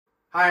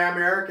Hi, I'm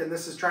Eric and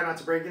this is Try Not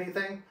to Break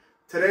Anything.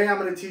 Today I'm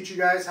going to teach you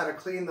guys how to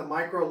clean the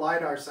micro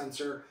LiDAR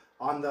sensor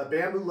on the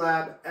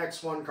BambuLab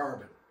X1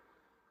 Carbon.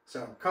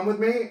 So come with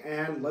me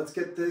and let's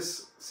get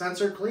this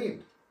sensor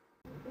cleaned.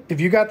 If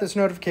you got this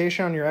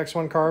notification on your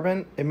X1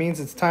 Carbon, it means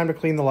it's time to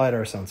clean the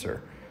LiDAR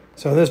sensor.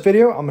 So in this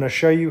video, I'm going to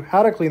show you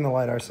how to clean the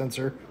LiDAR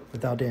sensor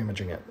without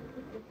damaging it.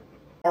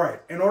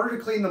 Alright, in order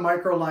to clean the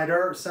micro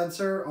LiDAR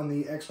sensor on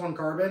the X1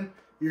 Carbon,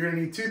 you're going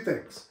to need two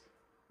things.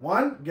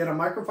 One, get a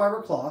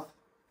microfiber cloth.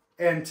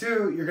 And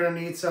two, you're going to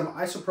need some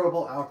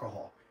isopropyl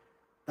alcohol.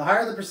 The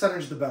higher the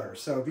percentage, the better.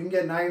 So if you can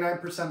get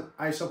 99%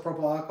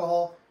 isopropyl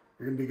alcohol,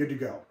 you're going to be good to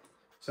go.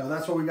 So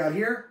that's what we got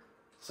here.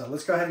 So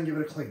let's go ahead and give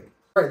it a clean.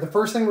 All right, the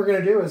first thing we're going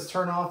to do is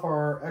turn off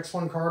our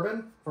X1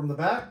 Carbon from the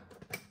back.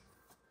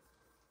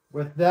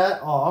 With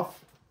that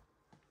off,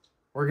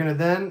 we're going to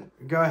then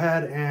go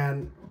ahead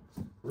and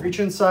reach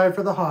inside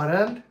for the hot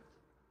end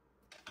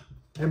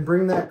and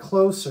bring that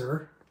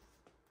closer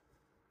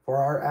for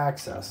our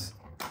access.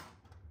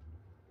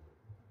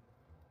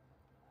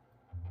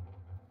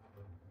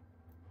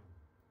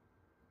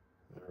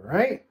 All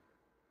right,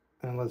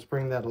 and let's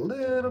bring that a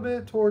little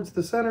bit towards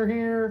the center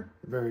here.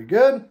 Very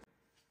good.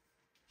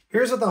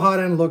 Here's what the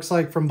hot end looks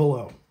like from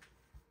below.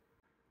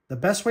 The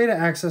best way to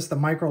access the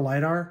micro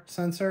LiDAR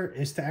sensor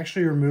is to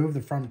actually remove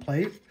the front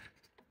plate,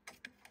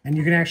 and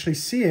you can actually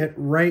see it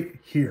right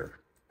here.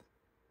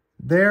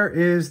 There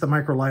is the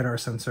micro LiDAR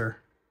sensor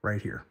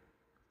right here.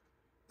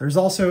 There's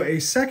also a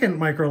second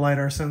micro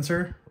LiDAR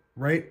sensor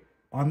right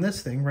on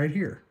this thing right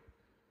here.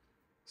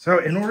 So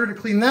in order to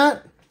clean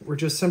that, we're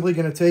just simply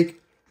going to take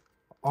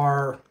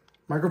our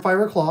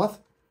microfiber cloth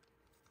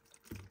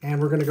and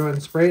we're going to go ahead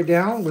and spray it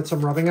down with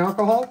some rubbing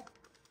alcohol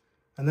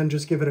and then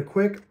just give it a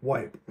quick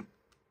wipe.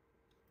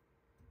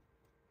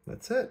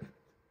 That's it.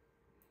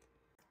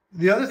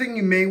 The other thing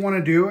you may want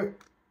to do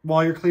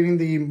while you're cleaning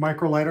the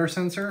micro LiDAR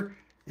sensor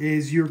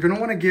is you're going to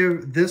want to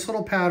give this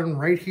little pattern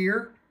right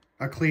here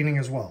a cleaning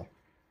as well.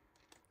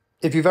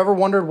 If you've ever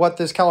wondered what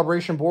this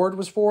calibration board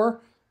was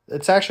for,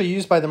 it's actually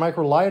used by the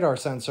micro LiDAR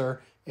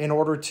sensor in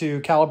order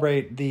to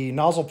calibrate the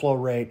nozzle flow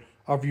rate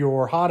of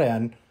your hot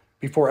end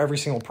before every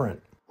single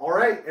print. All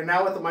right, and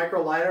now with the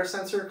micro LiDAR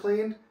sensor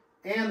cleaned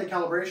and the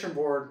calibration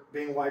board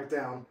being wiped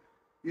down,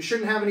 you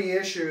shouldn't have any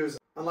issues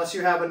unless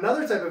you have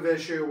another type of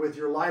issue with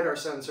your LiDAR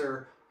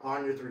sensor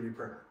on your 3D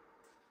printer.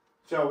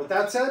 So with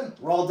that said,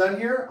 we're all done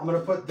here. I'm going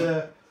to put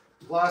the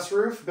glass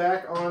roof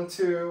back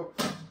onto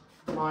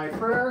my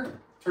printer,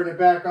 turn it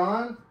back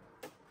on,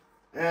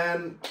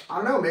 and I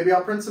don't know, maybe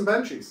I'll print some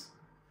benchies.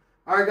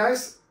 All right,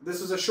 guys, this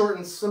was a short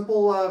and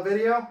simple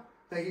video.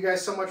 Thank you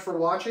guys so much for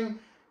watching.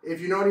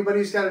 If you know anybody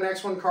who's got an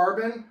X1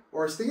 Carbon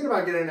or is thinking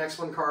about getting an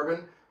X1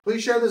 Carbon,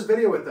 please share this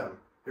video with them.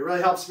 It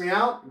really helps me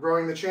out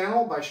growing the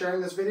channel by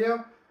sharing this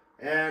video.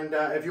 And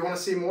if you want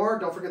to see more,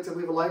 don't forget to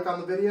leave a like on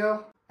the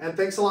video. And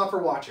thanks a lot for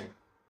watching.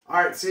 All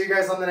right, see you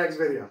guys on the next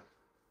video.